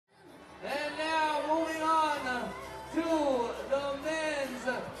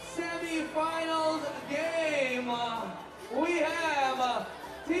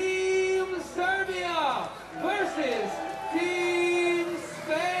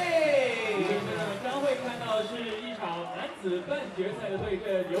子半决赛的对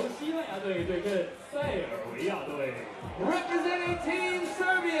阵由西班牙队对阵塞尔维亚队。Representing Team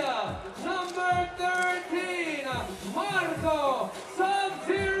Serbia, number 13, Marco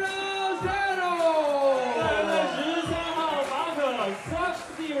Sub-Zero Zero. 对阵13号马可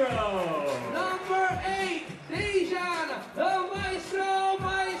Sub-Zero。Number 8, Dusan, the Maestro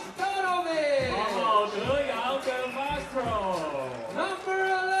Majstorovic. 8号德扬跟 Maestro。Number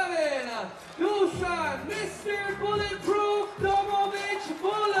 11, Dusan, Mr. Bulletproof Domovic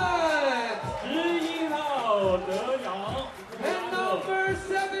Bulut. 11号德扬。And number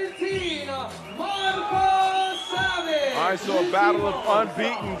 17, Marco Savic. All right, so a battle of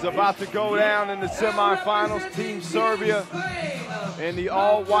unbeatens about to go down in the semifinals. Team Serbia in the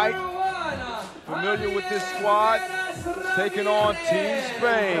all-white, familiar with this squad, taking on Team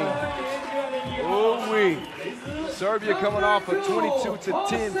Spain. Ooh-wee. Serbia coming off a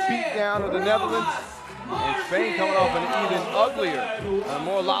 22-10 beatdown of the Netherlands, and Spain coming off an even uglier, a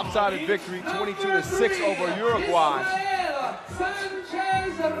more lopsided victory, 22-6 over Uruguay.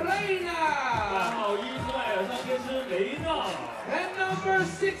 And number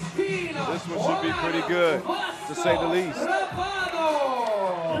 16. This one should be pretty good, to say the least.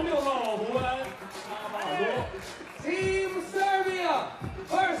 Team Serbia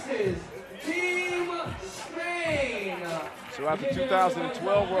versus Team Spain. So after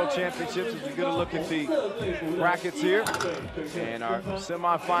 2012 World Championships, as we get a look at the brackets here, and our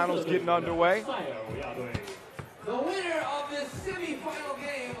semifinals getting underway. The winner of this semi-final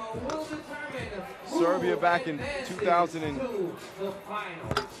game will determine Serbia back in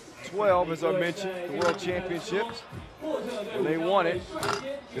 2012, as I mentioned, the World Championships, when they won it,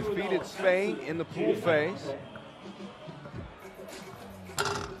 defeated Spain in the pool phase.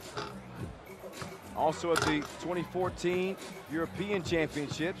 Also at the 2014 European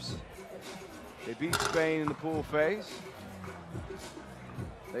Championships, they beat Spain in the pool phase.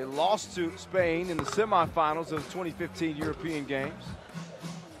 They lost to Spain in the semifinals of the 2015 European Games,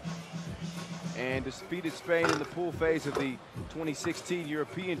 and defeated Spain in the pool phase of the 2016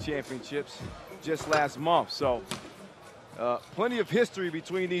 European Championships just last month. So plenty of history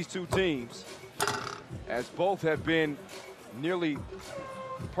between these two teams, as both have been nearly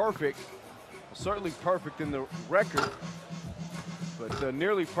perfect, certainly perfect in the record, but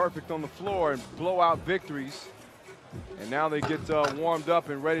nearly perfect on the floor and blowout victories. And now they get warmed up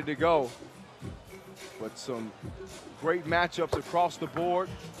and ready to go. But some great matchups across the board.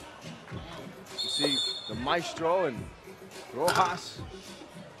 You see the Maestro and Rojas,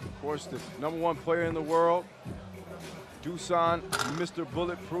 of course, the #1 player in the world. Dusan, Mr.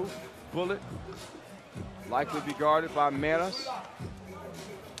 Bulletproof, Bullet, likely be guarded by Meras.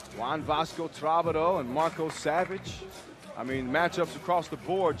 Juan Vasco Travado and Marco Savic. I mean, matchups across the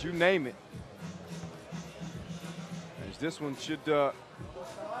board, you name it. As this one should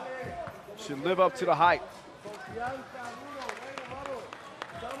live up to the hype.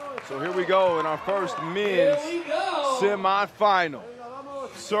 So here we go in our first men's semi-final.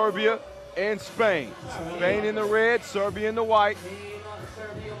 Serbia and Spain. Spain in the red, Serbia in the white.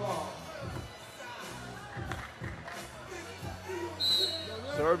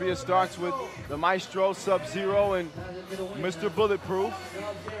 Serbia starts with the Maestro, Sub-Zero, and Mr. Bulletproof.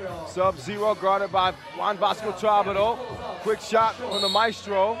 Sub-Zero guarded by Juan Vasco Travado. Quick shot from the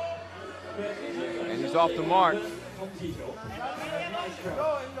Maestro, and he's off the mark.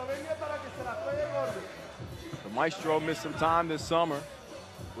 The Maestro missed some time this summer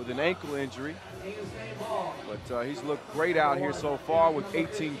with an ankle injury, but he's looked great out here so far with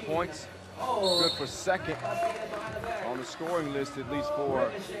 18 points. Good for second on the scoring list, at least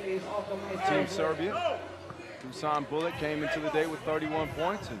for Team Serbia. Dusan Bulut came into the day with 31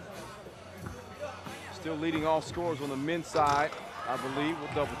 points and still leading all scorers on the men's side, I believe.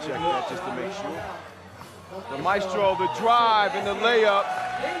 We'll double check that just to make sure. The Maestro, the drive and the layup,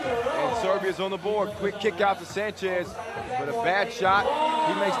 and Serbia's on the board. Quick kick out to Sanchez, but a bad shot.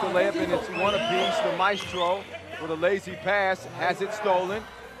 He makes the layup, and it's one apiece. The Maestro with a lazy pass has it stolen,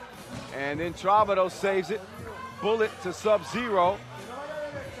 and then Travado saves it. Bullet to Sub-Zero.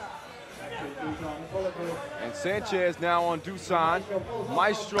 And Sanchez now on Dusan.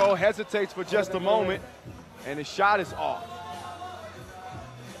 Maestro hesitates for just a moment, and his shot is off.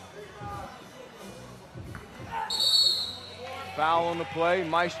 Foul on the play.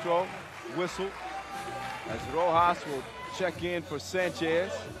 Maestro whistle as Rojas will check in for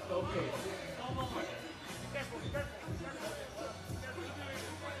Sanchez.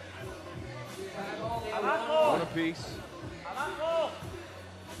 One apiece.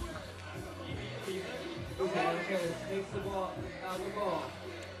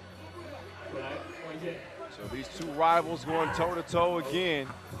 So these two rivals going toe-to-toe again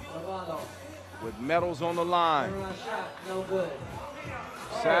with medals on the line. No good.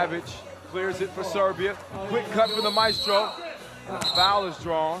 Savage clears it for Serbia. Quick cut for the Maestro. And a foul is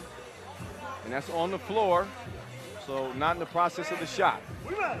drawn. And that's on the floor. So not in the process of the shot.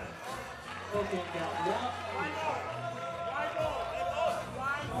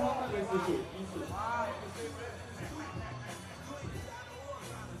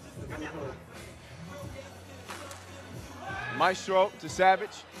 Maestro to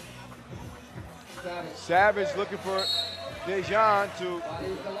Savage. Savage looking for Dusan to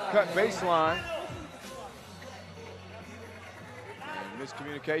cut baseline. And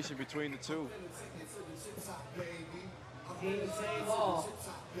miscommunication between the two.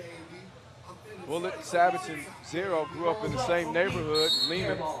 Bulut, Savage, and Zero grew up in the same neighborhood,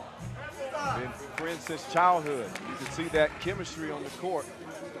 Lehman. Been friends since childhood. You can see that chemistry on the court.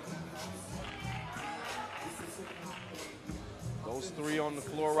 Those three on the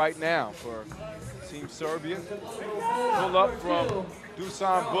floor right now for Team Serbia. Pull up from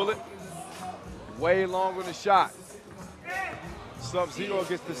Dusan Bulut. Way long with the shot. Sub-Zero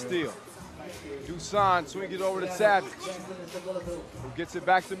gets the steal. Dusan swings it over to Savage, who gets it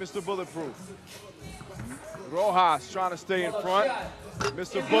back to Mr. Bulletproof. Rojas trying to stay in front.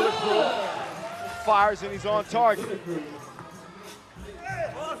 Mr. Bulletproof fires and he's on target.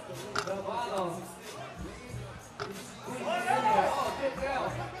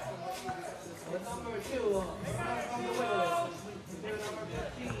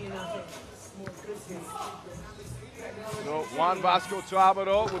 So Juan Vasco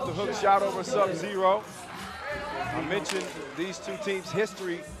Trabado with the hook shot over Sub-Zero. I mentioned these two teams'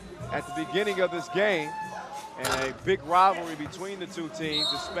 history at the beginning of this game, and a big rivalry between the two teams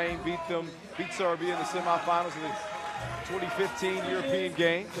as Spain beat Serbia in the semifinals of the 2015 European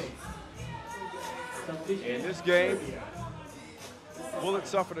Games. In this game, Bulut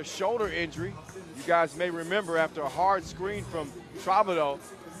suffered a shoulder injury. You guys may remember after a hard screen from Trabado.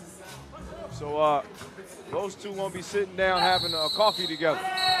 So those two won't be sitting down having a coffee together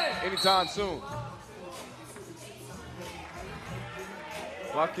anytime soon.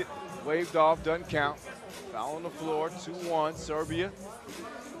 Bucket waved off, doesn't count. Foul on the floor, 2-1, Serbia.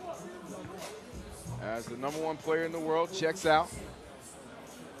 As the #1 player in the world checks out.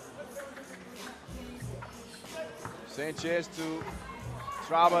 Sanchez to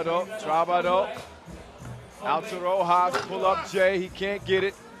Trabado, Trabado. Out to Rojas, pull up Jay, he can't get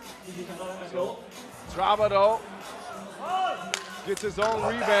it. So Trabado gets his own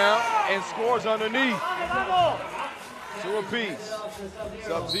rebound and scores underneath. 2 apiece.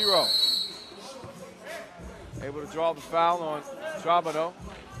 Sub-Zero able to draw the foul on Trabado.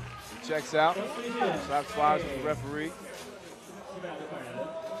 He checks out. Slaps fires with the referee.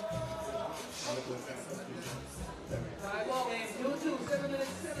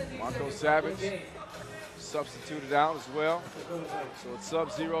 Marco Savage substituted out as well. So it's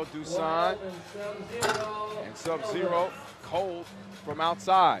Sub-Zero, Dusan, and Sub-Zero cold from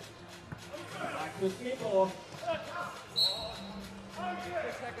outside.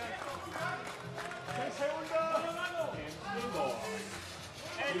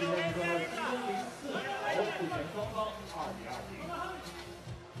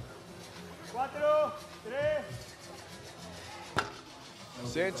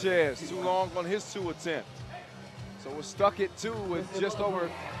 Sanchez too long on his 2 attempt. So we're stuck at 2 with just over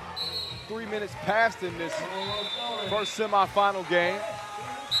 3 minutes passed in this first semifinal game.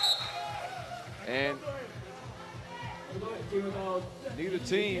 And neither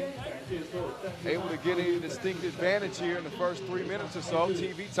team able to get any distinct advantage here in the first 3 minutes or so.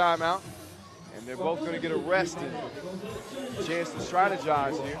 TV timeout. And they're both going to get a rest and a chance to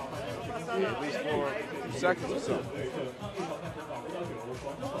strategize here, at least for a few seconds or so.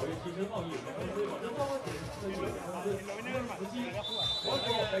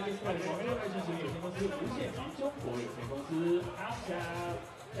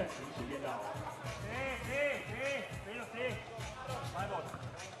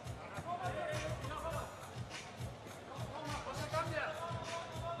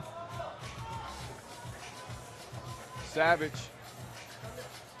 Savage,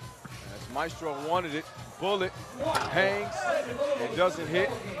 as Maestro wanted it, Bulut hangs and doesn't hit.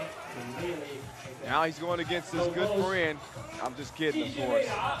 Now he's going against his good friend. I'm just kidding, of course.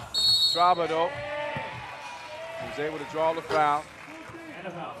 Trabado was able to draw the foul.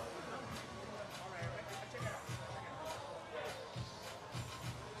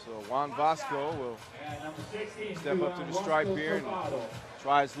 So Juan Vasco will step up to the stripe here and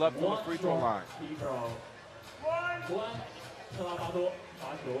try his luck on the free throw line.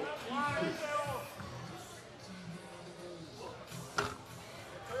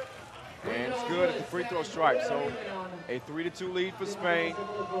 That's good at the free throw stripe. So a 3-2 lead for Spain.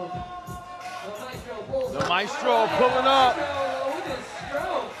 The Maestro pulling up.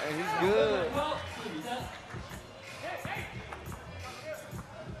 And he's good.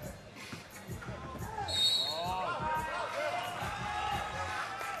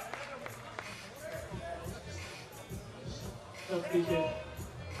 Substitution,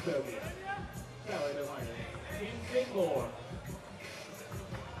 Serbia.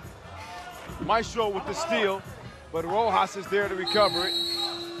 Maestro with the steal, but Rojas is there to recover it.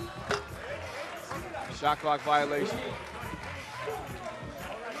 Shot clock violation.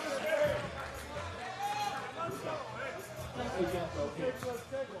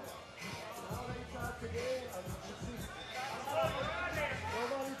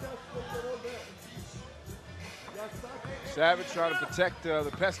 Savage trying to protect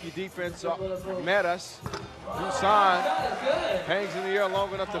the pesky defense. Met us. Dusan hangs in the air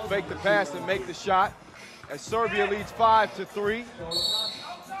long enough to fake the pass and make the shot. As Serbia leads 5-3.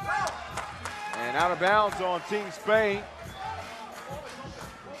 And out of bounds on Team Spain.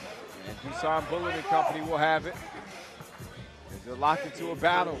 And Dusan, Bulut and company will have it. As they're locked into a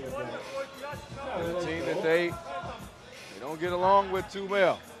battle. With a team that they don't get along with too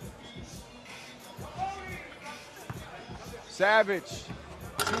well. Savage,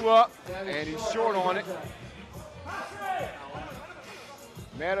 2 up, and he's short on it.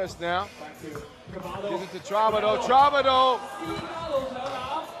 Matters now. Gives it to Travado. Travado!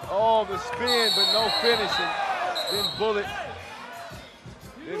 Oh, the spin, but no finishing. Then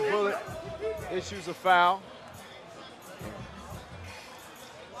Bulut issues a foul.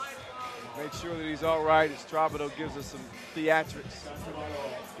 Make sure that he's all right as Travado gives us some theatrics.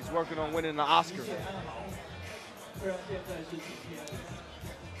 He's working on winning the Oscar.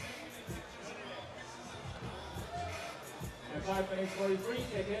 5 minutes 43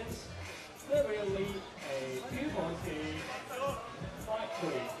 seconds. Serbia lead a 2-point lead, 5-3.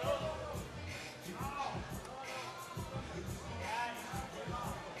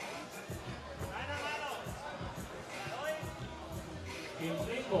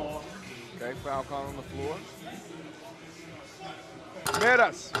 Okay, foul call on the floor.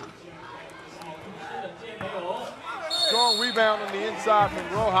 Metas. Strong rebound on the inside from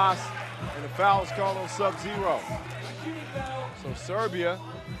Rojas, and the foul is called on Sub-Zero. So Serbia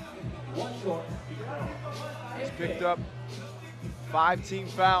has picked up 5 team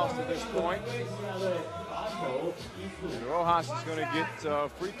fouls to this point. And Rojas is going to get a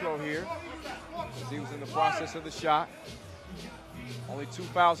free throw here as he was in the process of the shot. Only 2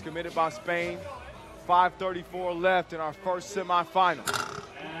 fouls committed by Spain. 5:34 left in our first semifinal.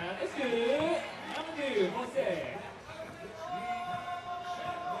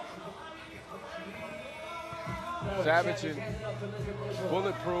 Savage and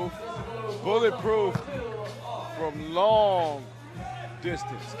bulletproof from long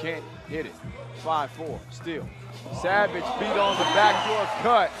distance. Can't hit it. 5-4 still. Savage beat on the backdoor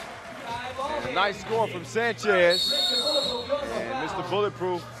cut. And a nice score from Sanchez. And Mr.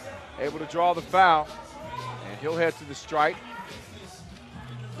 Bulletproof able to draw the foul. And he'll head to the stripe.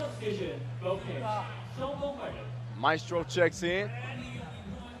 Maestro checks in.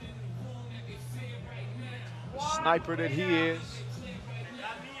 Sniper that he is.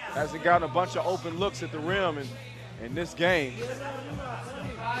 Hasn't gotten a bunch of open looks at the rim in this game.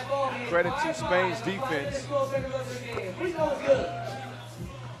 Credit to Spain's defense.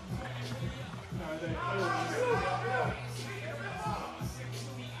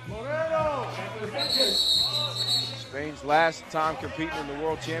 Spain's last time competing in the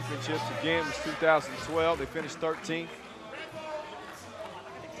World Championships again was 2012. They finished 13th.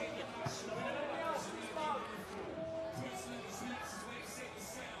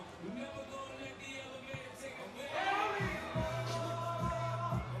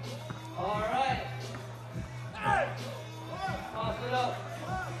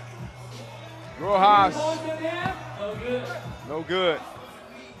 Rojas. No good.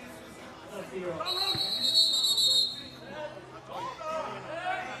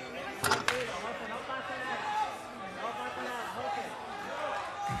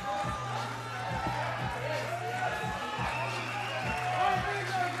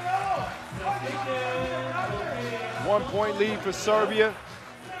 One-point lead for Serbia.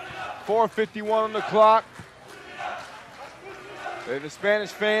 4:51 on the clock. And the Spanish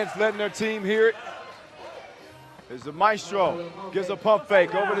fans letting their team hear it. There's the Maestro, gives a pump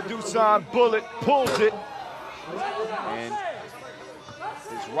fake over to Dusan. Bulut pulls it. And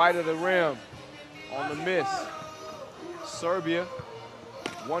it's right of the rim on the miss. Serbia,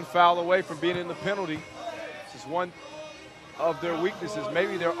 1 foul away from being in the penalty. This is one of their weaknesses,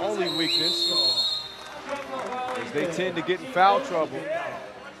 maybe their only weakness, is they tend to get in foul trouble.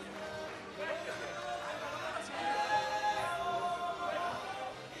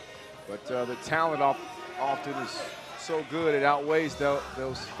 But the talent often is so good it outweighs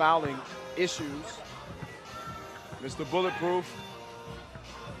those fouling issues. Mr. Bulletproof.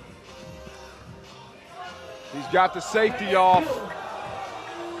 He's got the safety off.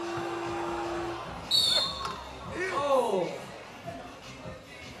 Oh!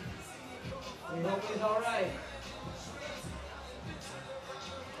 We hope he's all right.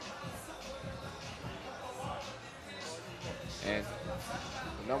 And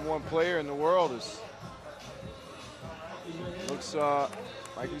the #1 player in the world looks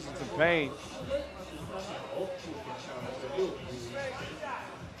like he's in some pain.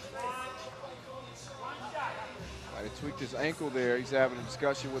 He tweaked his ankle there. He's having a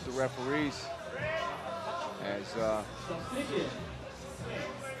discussion with the referees as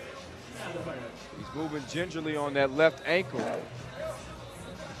he's moving gingerly on that left ankle.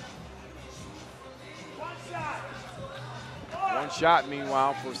 One shot,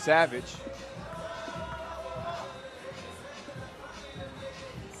 meanwhile, for Savage.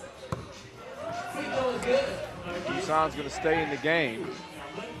 Dusan's going to stay in the game.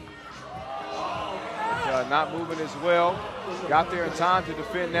 But, not moving as well. Got there in time to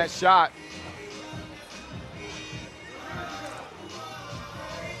defend that shot.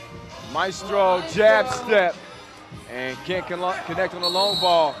 Maestro jab step and can't connect on the long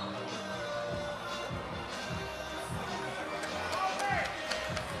ball.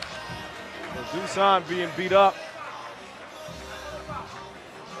 Dusan being beat up.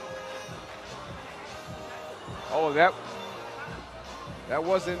 Oh, that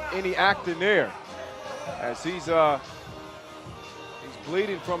wasn't any acting there, as he's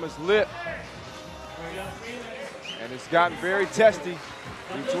bleeding from his lip, and it's gotten very testy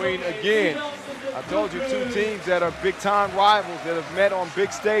between, again, I told you, two teams that are big-time rivals that have met on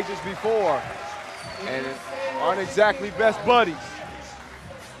big stages before and aren't exactly best buddies.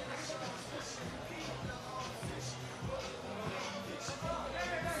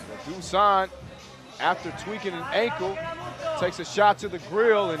 Dusan, after tweaking an ankle, takes a shot to the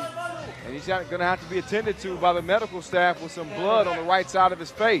grill, and he's going to have to be attended to by the medical staff with some blood on the right side of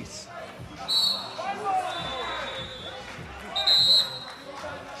his face.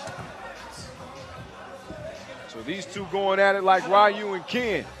 So these two going at it like Ryu and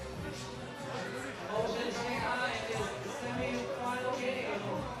Ken.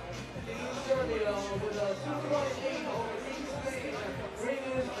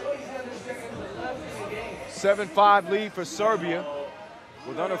 A 7-5 lead for Serbia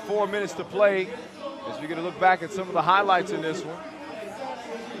with under 4 minutes to play. As we're going to look back at some of the highlights in this one.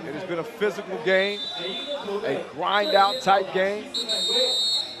 It has been a physical game, a grind-out type game,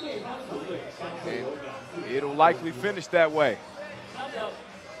 and it'll likely finish that way.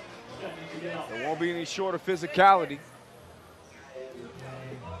 There won't be any short of physicality.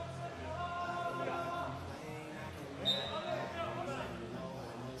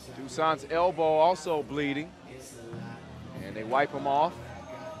 Dusan's elbow also bleeding, and they wipe him off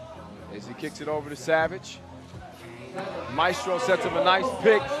as he kicks it over to Savage. Maestro sets him a nice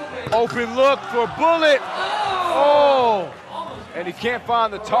pick. Open look for Bulut. Oh! And he can't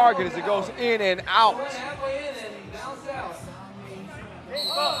find the target as it goes in and out.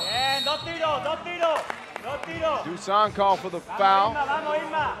 Dusan called for the foul.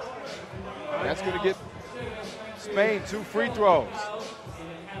 That's going to get Spain 2 free throws.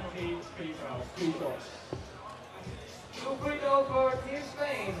 2 free throws for Team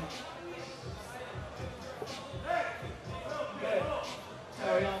Spain. 蔡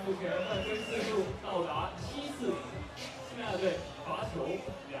尔让目前得分次数到达7次，西班牙队罚球2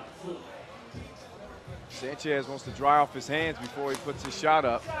次。 Sanchez wants to dry off his hands before he puts his shot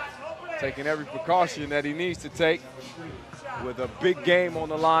up, taking every precaution that he needs to take with a big game on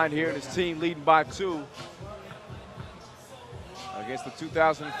the line here and his team leading by 2 against the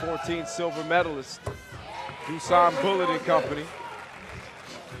 2014 silver medalist, Dusan, Bulut and company.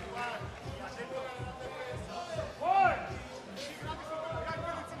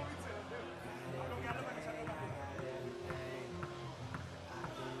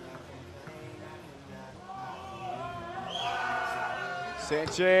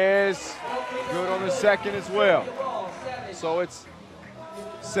 Sanchez, good on the second as well. So it's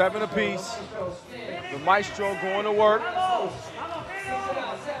 7 apiece. The Maestro going to work.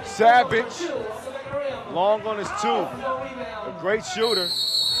 Savage, long on his 2. A great shooter.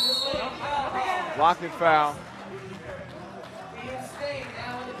 Blocking foul.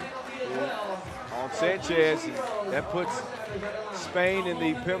 On on Sanchez. That puts Spain in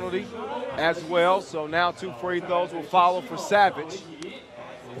the penalty as well. So now 2 free throws will follow for Savage.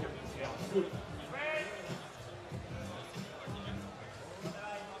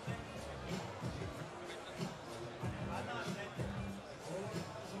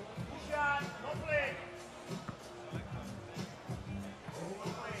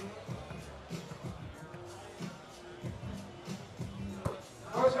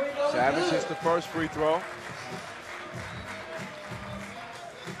 Savage hits the first free throw.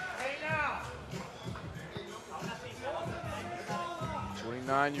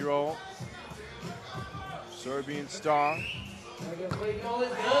 Nine-year-old Serbian star. He's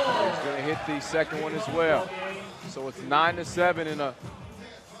going to hit the second one as well. So it's 9-7 in a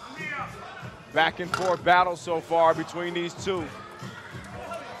back and forth battle so far between these two.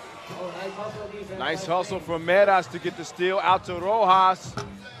 Nice hustle from Meras to get the steal out to Rojas,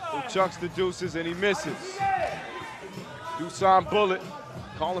 who chunks the deuces and he misses. Dusan Bulut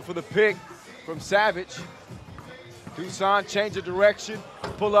calling for the pick from Savage. Dusan change of direction,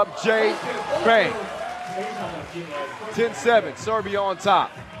 pull up J, bang. 10-7, Serbia on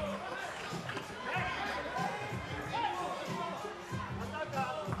top.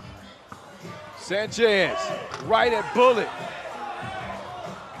 Sanchez, right at Bulut.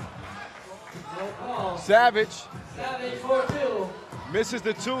 Savage misses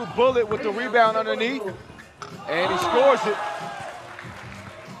the 2, Bulut with the rebound underneath, and he scores it.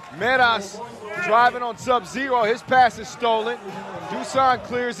 Meras driving on sub-zero, his pass is stolen. Dusan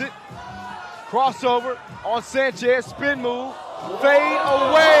clears it. Crossover on Sanchez, spin move, fade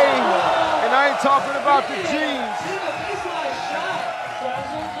away. And I ain't talking about the jeans.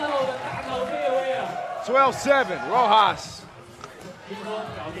 12-7, Rojas.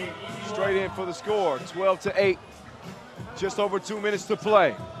 Straight in for the score, 12-8. Just over 2 minutes to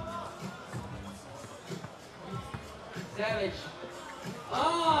play.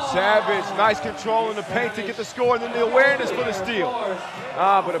 Savage, nice control in the paint to get the score, and then the awareness for the steal.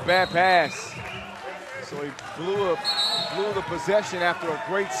 But a bad pass. So he blew the possession after a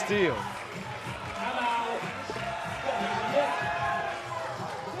great steal.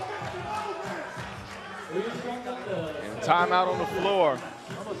 And timeout on the floor.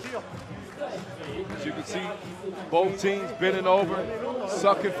 As you can see, both teams bending over,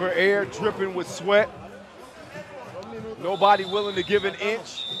 sucking for air, dripping with sweat. Nobody willing to give an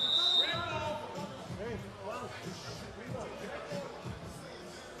inch.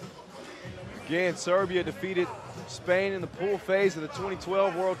 Again, Serbia defeated Spain in the pool phase of the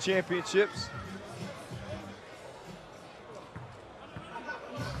 2012 World Championships.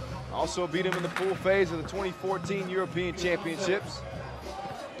 Also beat them in the pool phase of the 2014 European Championships.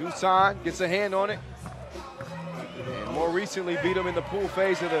 Dusan gets a hand on it. And more recently beat them in the pool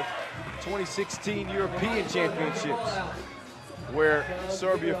phase of the 2016 European Championships, where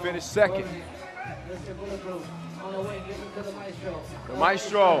Serbia finished second. The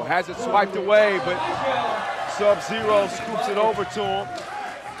Maestro has it swiped away, but Sub-Zero scoops it over to him.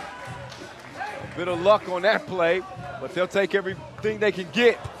 A bit of luck on that play, but they'll take everything they can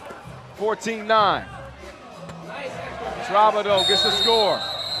get. 14-9. Travado gets the score.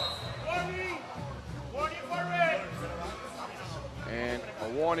 And a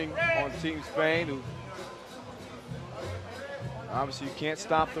warning on Team Spain, who obviously you can't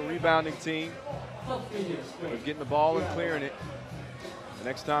stop the rebounding team from getting the ball and clearing it. The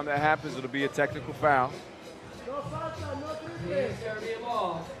next time that happens, it'll be a technical foul.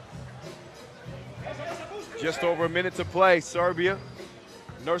 Just over a minute to play. Serbia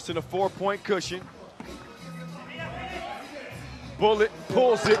nursing a 4-point cushion. Bulut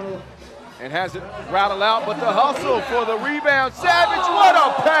pulls it and has it rattle out, but the hustle for the rebound. Savage, what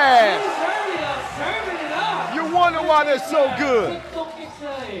a pass! You wonder why they're so good.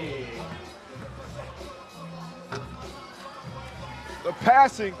 The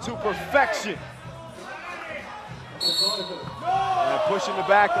passing to perfection. And pushing the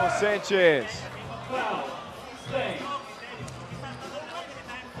back on Sanchez.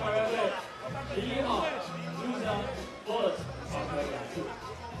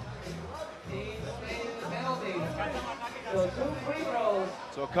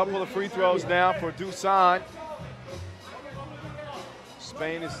 So a couple of free throws now for Dusan.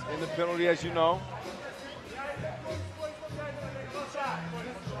 Spain is in the penalty, as you know.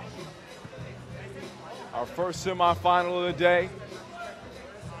 Our first semifinal of the day.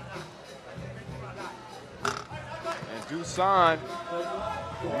 And Dusan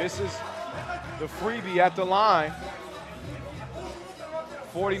misses the freebie at the line.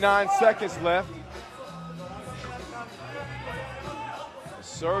 49 seconds left.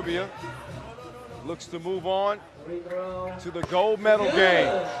 Serbia looks to move on to the gold medal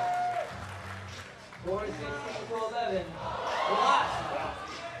game.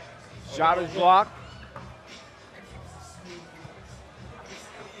 Shot is blocked.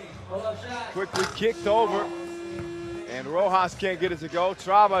 Quickly kicked over, and Rojas can't get it to go.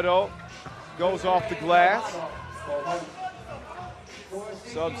 Travado goes off the glass.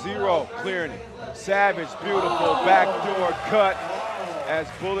 Sub-Zero clearing it. Savage, beautiful backdoor cut as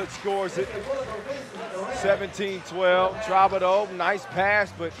Bulut scores it. 17-12. Travado, nice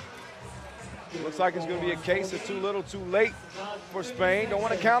pass, but looks like it's going to be a case of too little, too late for Spain. Don't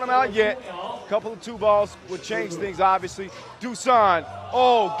want to count them out yet. A couple of two balls would change things, obviously. Dusan,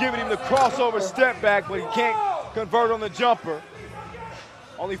 giving him the crossover step back, but he can't convert on the jumper.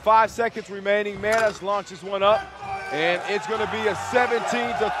 Only 5 seconds remaining. Manas launches one up, and it's going to be a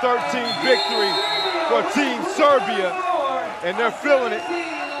 17-13 victory for Team Serbia, and they're feeling it,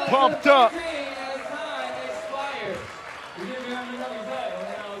 pumped up.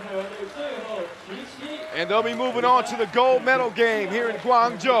 And they'll be moving on to the gold medal game here in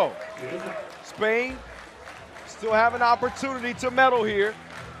Guangzhou. Spain still have an opportunity to medal here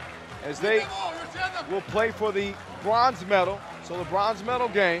as they will play for the bronze medal. So the bronze medal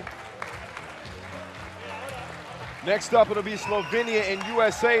game. Next up, it'll be Slovenia and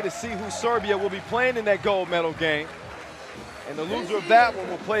USA to see who Serbia will be playing in that gold medal game. And the loser of that one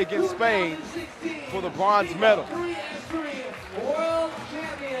will play against Spain for the bronze medal.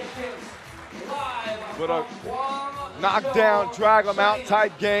 But a knockdown, drag them out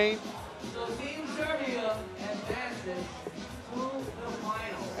type game.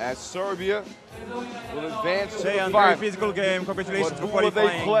 As Serbia will advance to the final. Very physical game. Congratulations for qualifying.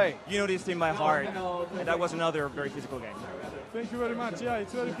 Will they play? You know this team by heart, and that was another very physical game. Thank you very much. Yeah,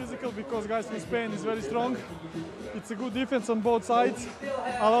 it's very physical because guys from Spain is very strong. It's a good defense on both sides.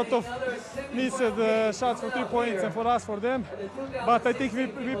 A lot of missed shots for 3 points and for us, for them. But I think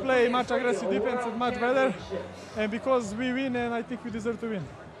we play much aggressive defense and much better. And because we win, and I think we deserve to win.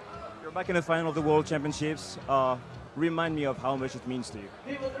 You're back in the final of the World Championships. Remind me of how much it means to you.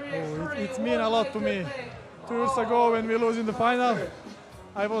 It means a lot to me. 2 years ago when we lose in the final,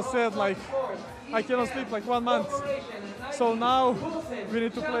 I was sad like I cannot sleep like 1 month. So now we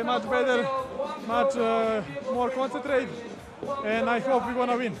need to play much better, much more concentrate, and I hope we're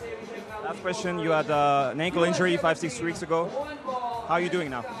gonna win. Last question, you had an ankle injury 5-6 weeks ago. How are you doing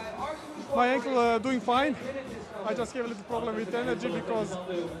now? My ankle doing fine. I just have a little problem with energy because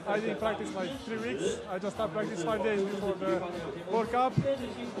I didn't practice like 3 weeks. I just started practice 5 days before the World Cup.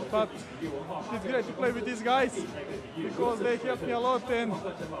 But it's great to play with these guys because they helped me a lot, and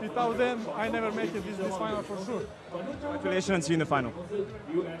without them, I never make it this final for sure. Congratulations, see you in the final.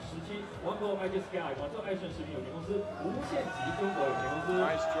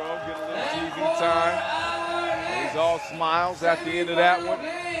 Maestro getting a little TV time. He's all smiles at the end of that one.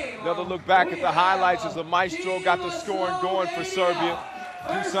 Another look back at the highlights as the Maestro got the scoring going for Serbia.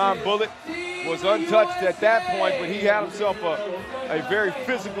 Dusan Bulut was untouched at that point, but he had himself a very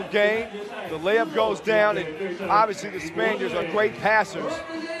physical game. The layup goes down, and obviously the Spaniards are great passers.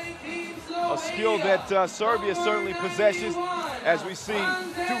 A skill that Serbia certainly possesses, as we see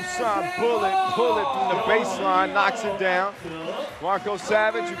Dusan Bulut pull it from the baseline, knocks it down. Marco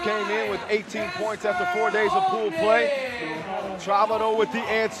Savage, who came in with 18 points after 4 days of pool play. Travado with the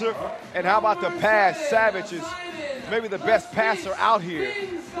answer. And how about the pass? Savage is maybe the best passer out here.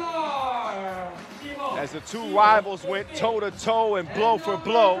 As the two rivals went toe-to-toe and blow for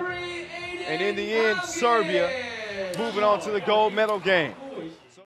blow. And in the end, Serbia moving on to the gold medal game.